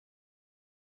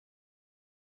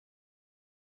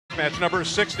Match number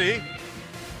 60.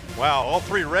 Wow, all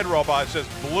three red robots just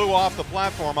blew off the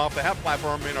platform, off the half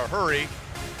platform in a hurry.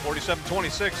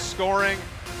 47-26 scoring.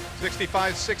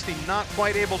 65-60 not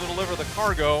quite able to deliver the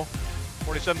cargo.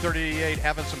 47-38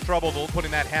 having some trouble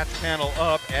putting that hatch panel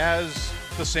up as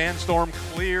the sandstorm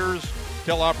clears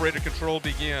till operator control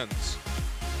begins.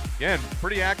 Again,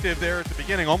 pretty active there at the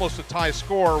beginning, almost a tie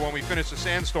score when we finish the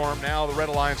sandstorm. Now the Red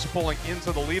Alliance pulling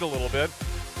into the lead a little bit.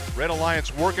 Red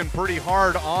Alliance working pretty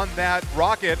hard on that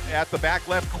rocket at the back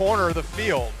left corner of the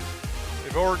field.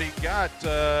 They've already got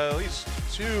at least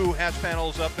two hatch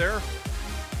panels up there.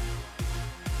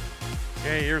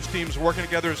 Okay, here's teams working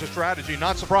together as a strategy.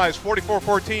 Not surprised,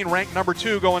 44-14, ranked number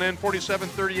 2 going in,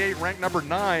 47-38, ranked number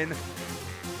 9.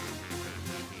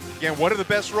 Again, what are the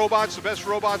best robots? The best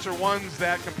robots are ones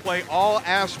that can play all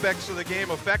aspects of the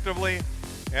game effectively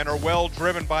and are well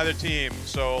driven by the team.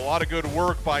 So a lot of good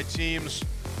work by teams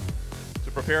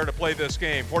to prepare to play this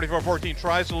game. 44-14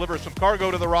 tries to deliver some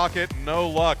cargo to the rocket. No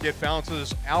luck. It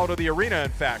bounces out of the arena,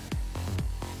 in fact.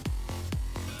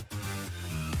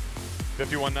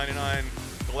 51-99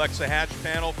 collects a hatch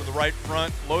panel from the right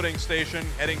front loading station,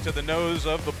 heading to the nose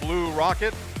of the blue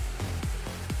rocket.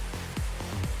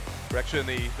 Direction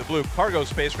the blue cargo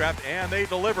spacecraft, and they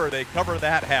deliver. They cover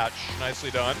that hatch.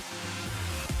 Nicely done.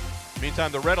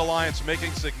 Meantime, the Red Alliance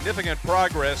making significant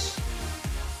progress.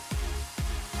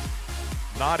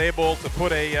 Not able to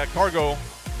put a cargo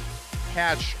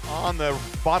hatch on the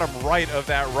bottom right of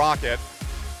that rocket.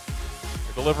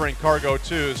 They're delivering cargo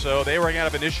too, so they were going to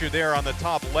have an issue there on the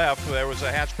top left. There was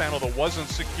a hatch panel that wasn't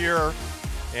secure,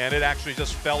 and it actually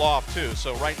just fell off too.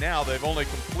 So right now they've only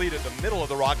completed the middle of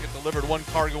the rocket, delivered one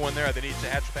cargo in there. They need a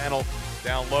hatch panel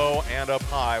down low and up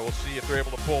high. We'll see if they're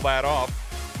able to pull that off.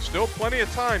 Still plenty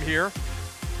of time here.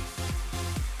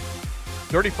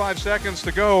 35 seconds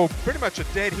to go. Pretty much a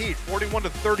dead heat.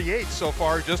 41-38 so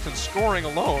far just in scoring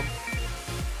alone.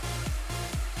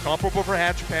 Comparable for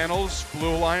hatch panels.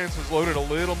 Blue Alliance has loaded a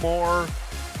little more.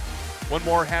 One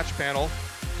more hatch panel.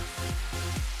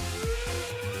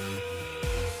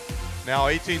 Now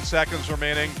 18 seconds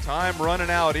remaining. Time running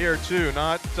out here too.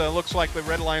 Looks like the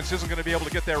Red Alliance isn't going to be able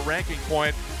to get their ranking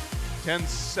point. 10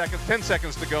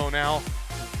 seconds to go now.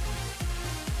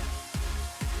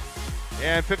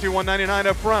 And 51-99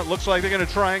 up front. Looks like they're going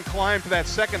to try and climb to that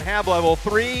second hab level.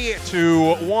 3,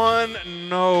 2, 1,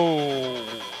 no.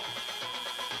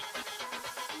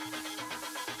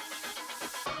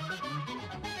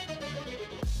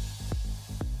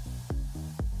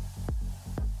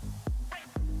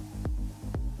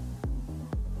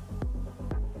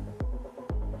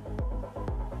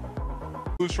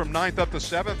 Moves from 9th up to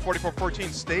 7th. 44-14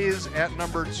 stays at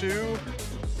number 2.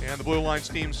 And the Blue Alliance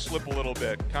team slip a little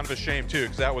bit. Kind of a shame too,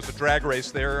 because that was a drag race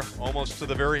there almost to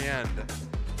the very end.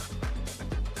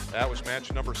 That was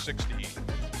match number 60.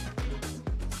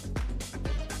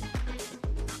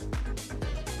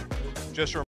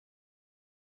 Just